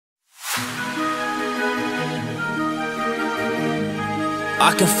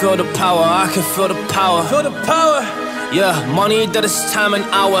I can feel the power, I can feel the power. Feel the power. Yeah, money that is time and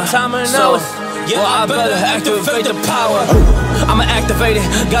hour. Time and so, hours. Yeah, well, I better activate the power. I'ma activate it,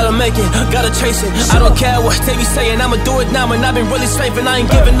 gotta make it, gotta chase it. I don't care what they be saying, I'ma do it now. And I've been really slaving, I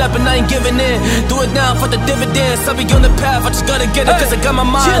ain't giving up and I ain't giving in. Do it now for the dividends, I'll be on the path, I just gotta get it. Cause I got my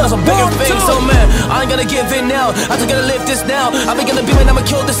mind on some bigger things. So man, I ain't gonna give in now, I just gotta live this now. I be gonna be man, I'ma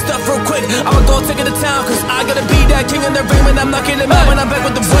kill this stuff real quick. I'ma go take it to town, cause I gotta be that king in the ring. When I'm knocking it out, when I'm back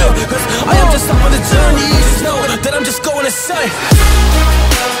with the wheel. Cause I am just up on the journey, you just know that I'm just going insane.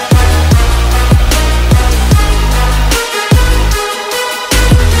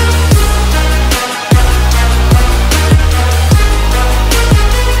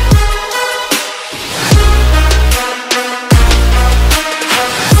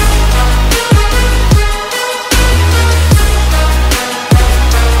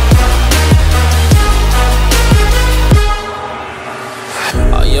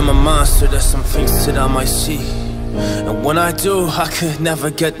 I'm a monster, there's some things that I might see. And when I do, I could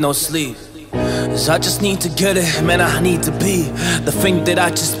never get no sleep. Cause I just need to get it, man, I need to be the thing that I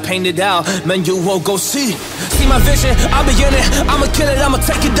just painted out, man, you won't go see. See my vision, I'll be in it, I'ma kill it, I'ma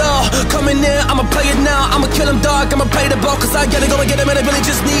take it all. Coming in, I'ma play it now, I'ma kill him dog, I'ma play the ball. Cause I gotta go and get it, man, I really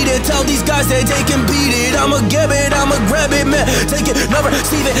just need it. Tell these guys that they can beat it, I'ma give it, I'ma grab it, man. Take it, never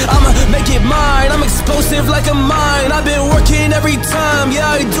receive it, I'ma make it mine. I'm explosive like a mine, I've been working every time. Yeah,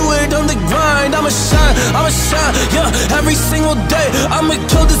 I do it on the grind, I'ma shine, yeah, every single day. I'ma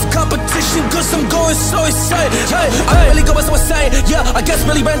kill this competition cause I'm going so insane. Hey, I really go so insane. Yeah, I guess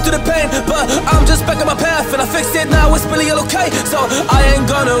really ran through the pain, but I'm just back on my path and I fixed it now, it's really okay. So I ain't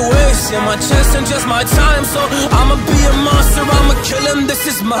gonna waste my chance and just my time. So I'ma be a monster, I'ma kill him, this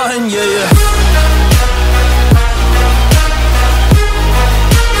is mine, yeah.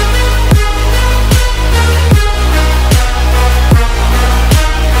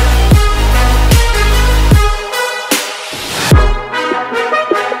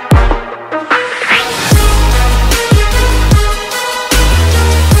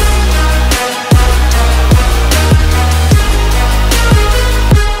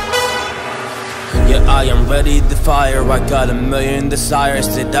 I am ready to fire, I got a million desires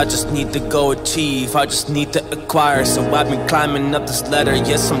that I just need to go achieve, I just need to acquire. So I've been climbing up this ladder,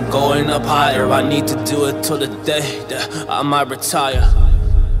 yes I'm going up higher. I need to do it till the day that I might retire.